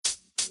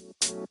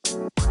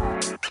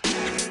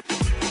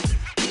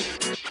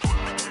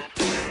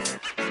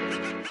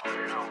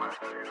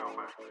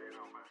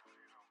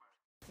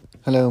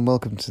Hello and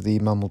welcome to the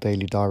Mammal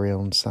Daily Diary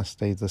on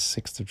Saturday the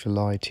 6th of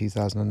July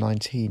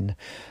 2019.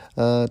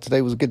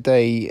 Today was a good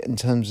day in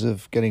terms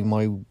of getting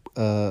my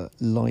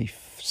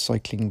life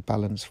cycling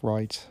balance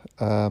right.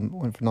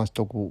 Went for a nice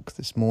dog walk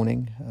this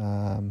morning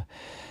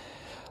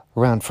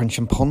around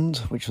Frensham Pond,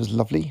 which was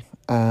lovely,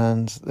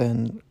 and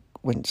then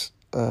went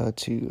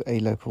to a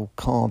local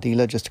car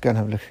dealer just to go and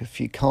have a look at a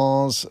few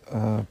cars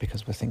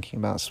because we're thinking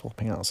about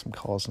swapping out some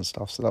cars and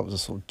stuff. So that was a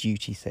sort of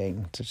duty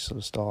thing to sort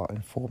of start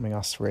informing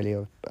us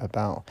really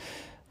about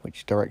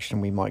which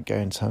direction we might go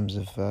in terms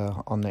of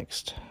our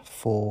next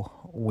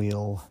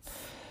four-wheel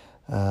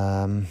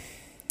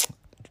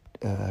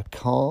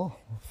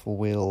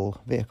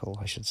vehicle,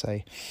 I should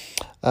say.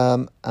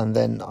 And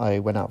then I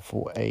went out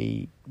for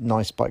a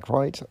nice bike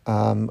ride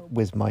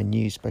with my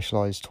new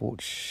Specialized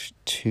Torch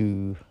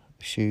 2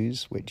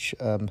 shoes, which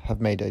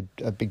have made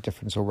a big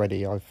difference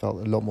already. I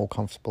felt a lot more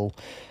comfortable,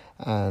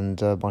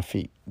 and my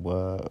feet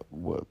were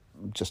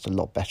just a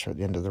lot better at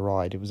the end of the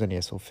ride. It was only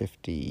a sort of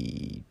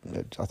 50,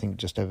 I think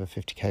just over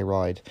 50k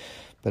ride,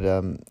 but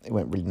it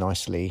went really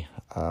nicely.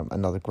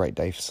 Another great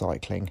day for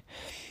cycling.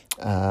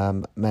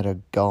 Met a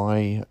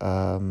guy,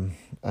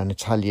 an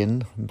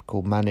Italian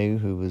called Manu,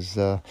 who was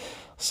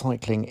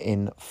cycling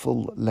in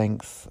full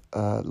length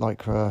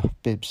lycra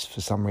bibs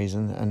for some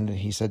reason, and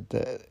he said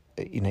that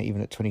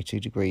even at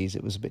 22 degrees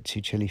it was a bit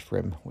too chilly for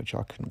him, which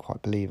I couldn't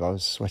quite believe. I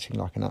was sweating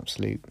like an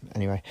absolute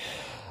anyway.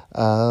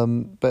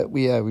 But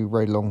we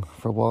rode along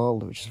for a while,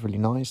 which is really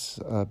nice,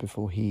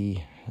 before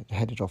he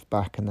headed off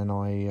back, and then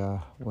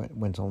I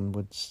went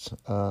onwards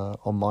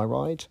on my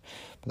ride.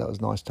 But that was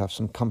nice to have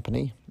some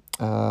company.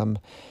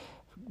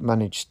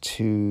 Managed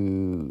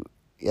to,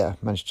 as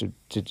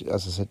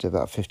I said, do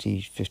about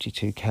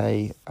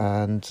 52k,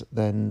 and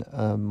then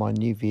my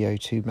new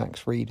VO2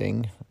 max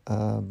reading,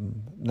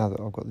 now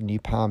that I've got the new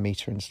power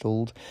meter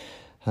installed,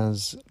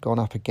 has gone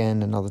up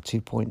again another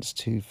 2 points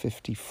to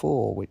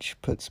 54, which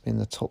puts me in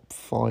the top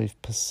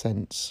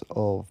 5%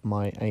 of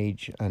my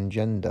age and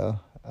gender,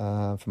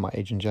 and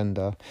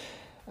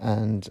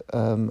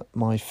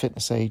my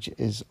fitness age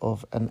is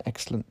of an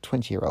excellent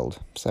 20-year-old,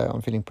 so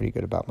I'm feeling pretty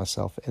good about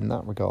myself in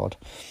that regard.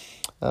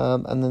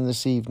 And then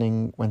this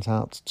evening went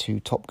out to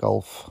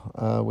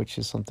Topgolf, which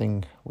is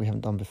something we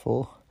haven't done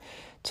before.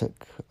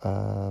 Took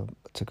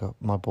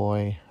my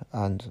boy,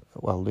 and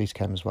Louise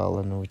came as well,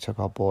 and we took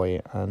our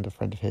boy and a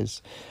friend of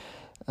his,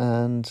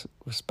 and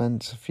we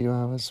spent a few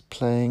hours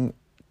playing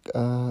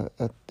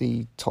at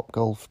the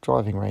Topgolf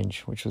driving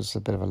range, which was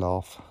a bit of a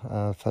laugh.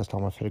 First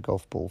time I've hit a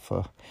golf ball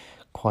for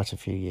quite a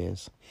few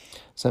years,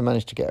 so I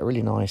managed to get a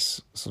really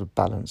nice sort of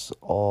balance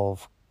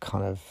of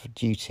kind of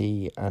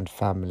duty and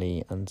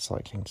family and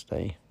cycling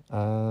today,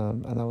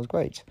 and that was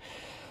great.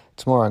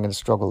 Tomorrow I'm going to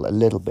struggle a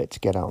little bit to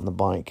get out on the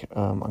bike.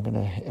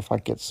 If I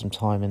get some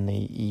time in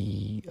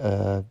the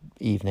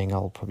evening,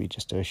 I'll probably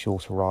just do a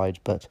shorter ride,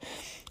 but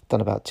I've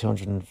done about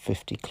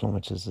 250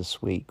 kilometres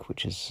this week,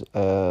 which is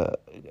a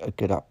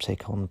good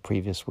uptick on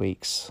previous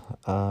weeks,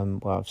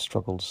 where I've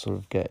struggled to sort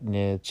of get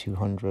near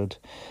 200.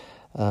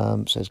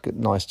 So it's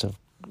nice to have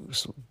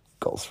sort of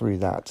got through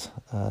that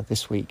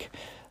this week.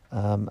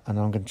 And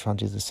I'm going to try and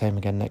do the same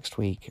again next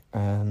week,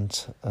 and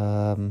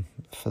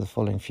for the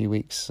following few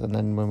weeks, and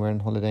then when we're on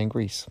holiday in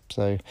Greece.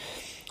 So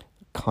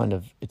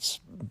it's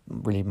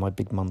really my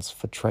big months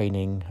for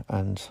training,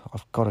 and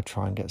I've got to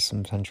try and get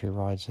some century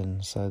rides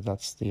in, so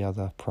that's the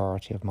other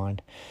priority of mine.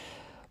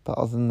 But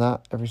other than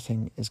that,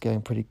 everything is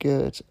going pretty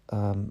good.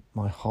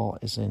 My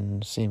heart is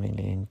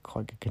seemingly in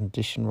quite good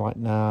condition right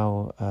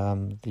now.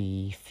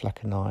 The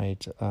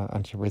flecainide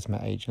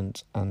antiarrhythmic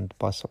agent and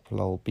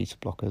bisoprolol beta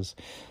blockers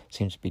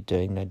seem to be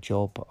doing their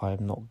job.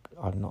 I've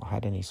not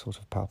had any sort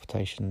of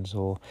palpitations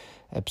or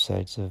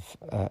episodes of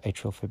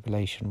atrial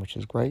fibrillation, which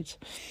is great.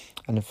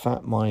 And in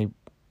fact, my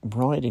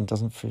riding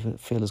doesn't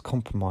feel as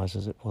compromised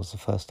as it was the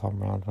first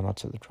time around when I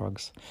took the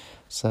drugs.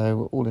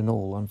 So all in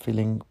all, I'm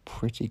feeling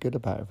pretty good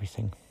about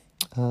everything.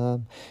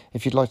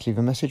 If you'd like to leave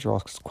a message or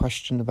ask a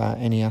question about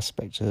any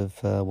aspect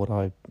of what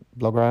I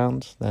blog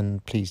around,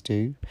 then please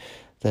do.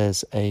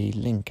 There's a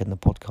link in the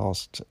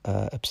podcast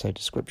episode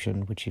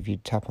description, which if you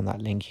tap on that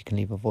link, you can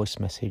leave a voice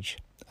message,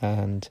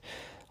 and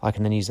I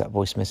can then use that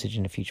voice message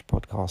in a future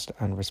podcast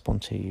and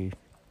respond to you.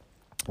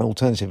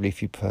 Alternatively,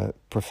 if you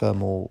prefer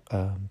more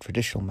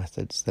traditional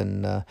methods,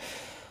 then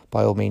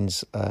by all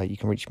means, you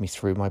can reach me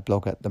through my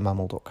blog at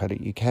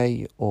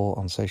themammal.co.uk or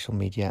on social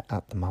media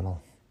at themammal.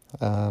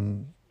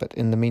 But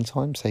in the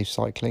meantime, safe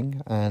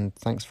cycling, and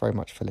thanks very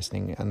much for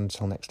listening, and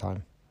until next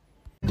time.